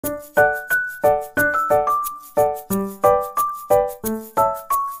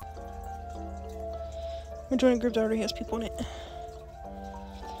I'm joining a group that already has people in it.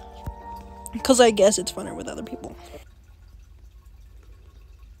 Because I guess it's funner with other people.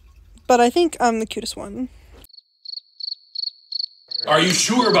 But I think I'm the cutest one. Are you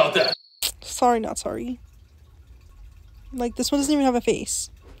sure about that? Sorry, not sorry. Like, this one doesn't even have a face.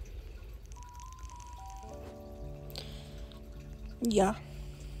 Yeah.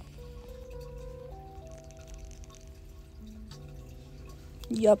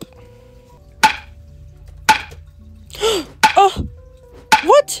 Yup. Oh!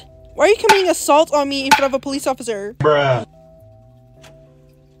 What? Why are you committing assault on me in front of a police officer? Bruh.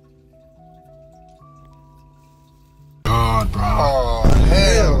 God, bro. Oh,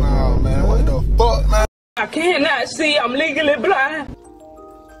 hell no, man. What the fuck, man? I cannot see. I'm legally blind.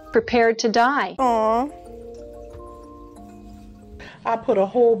 Prepared to die. Aw. I put a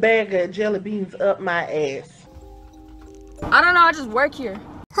whole bag of jelly beans up my ass. I don't know, I just work here.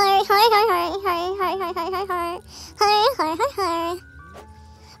 Hi, hi, hi, hi, hi, hi, hi, hi, hi, hi, hi, hi, hi, hi.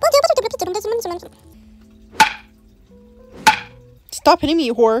 Stop hitting me,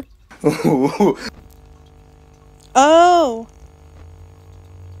 you whore. Oh.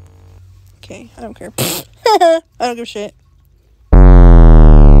 Okay, I don't care. I don't give a shit.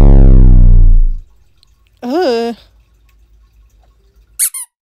 Ugh.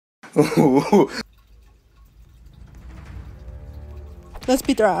 Let's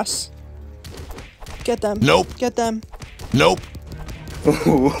beat their ass. Get them. Nope. Get them. Nope.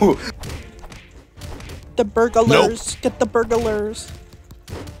 The burglars. Nope. Get the burglars.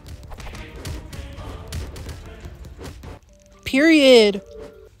 Period.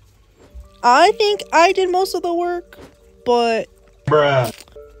 I think I did most of the work, but... Bruh.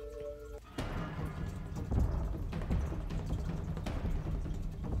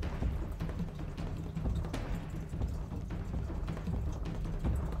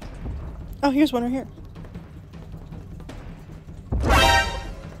 Oh, here's one right here.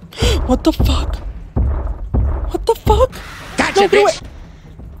 What the fuck? What the fuck? Gotcha, Don't do bitch. it.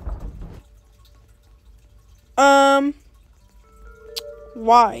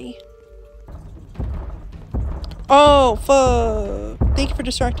 Why? Oh, fuck. Thank you for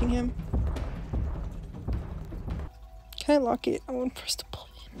distracting him. Can I lock it? I want to press the button.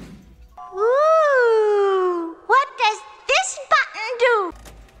 Ooh, what does this button do?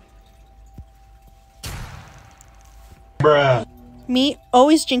 Bruh. Me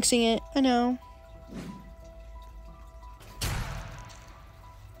always jinxing it. I know.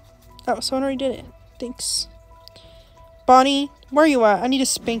 Oh, someone already did it. Thanks. Bonnie, where are you at? I need to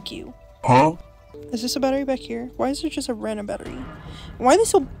spank you. Huh? Is this a battery back here? Why is there just a random battery? Why are they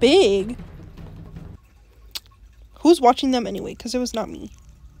so big? Who's watching them anyway? Because it was not me.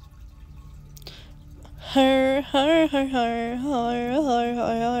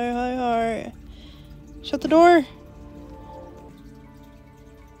 Shut the door.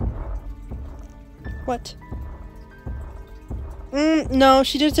 What? No,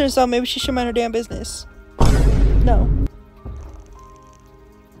 she did it to herself. Maybe she should mind her damn business. No.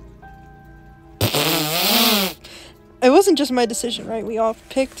 It wasn't just my decision, right? We all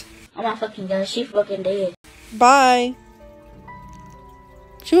picked. Oh my fucking god, she fucking dead. Bye.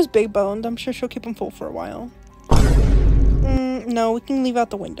 She was big boned. I'm sure she'll keep him full for a while. No, we can leave out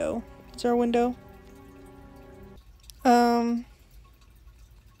the window. Is there a window?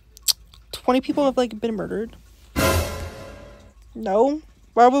 20 people have like been murdered. No.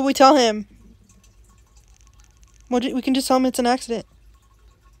 Why would we tell him? We can just tell him it's an accident.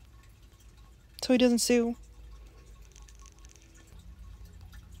 So he doesn't sue.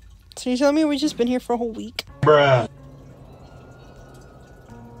 So you telling me we've just been here for a whole week? Bruh.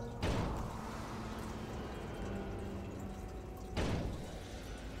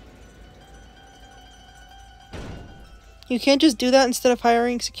 You can't just do that instead of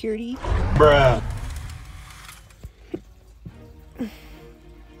hiring security? Bruh.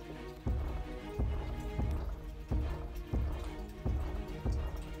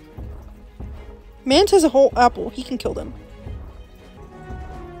 Mans has a whole apple. He can kill them.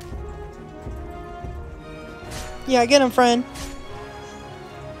 Yeah, get him, friend.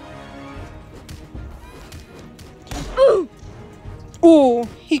 Ooh! Ooh,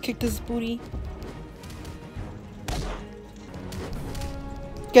 he kicked his booty.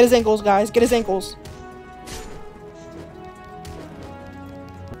 Get his ankles, guys. Get his ankles.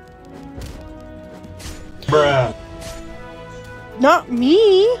 Bruh. Not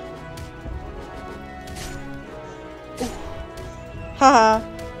me. Ooh. Haha.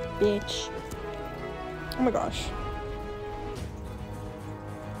 Bitch. Oh my gosh.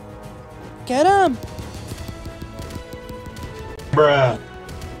 Get him! Bruh.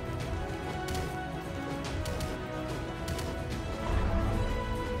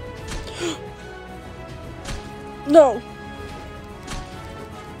 No!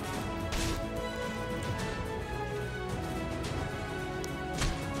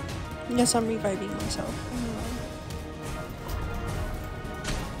 Yes, I'm reviving myself.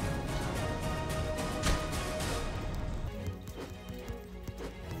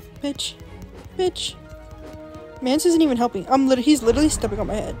 Bitch. Bitch. Mance isn't even helping. He's literally stepping on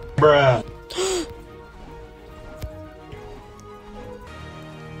my head. Bruh.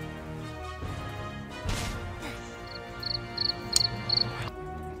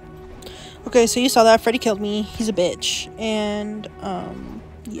 Okay, so you saw that. Freddy killed me. He's a bitch. And,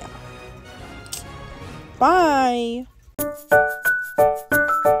 yeah. Bye!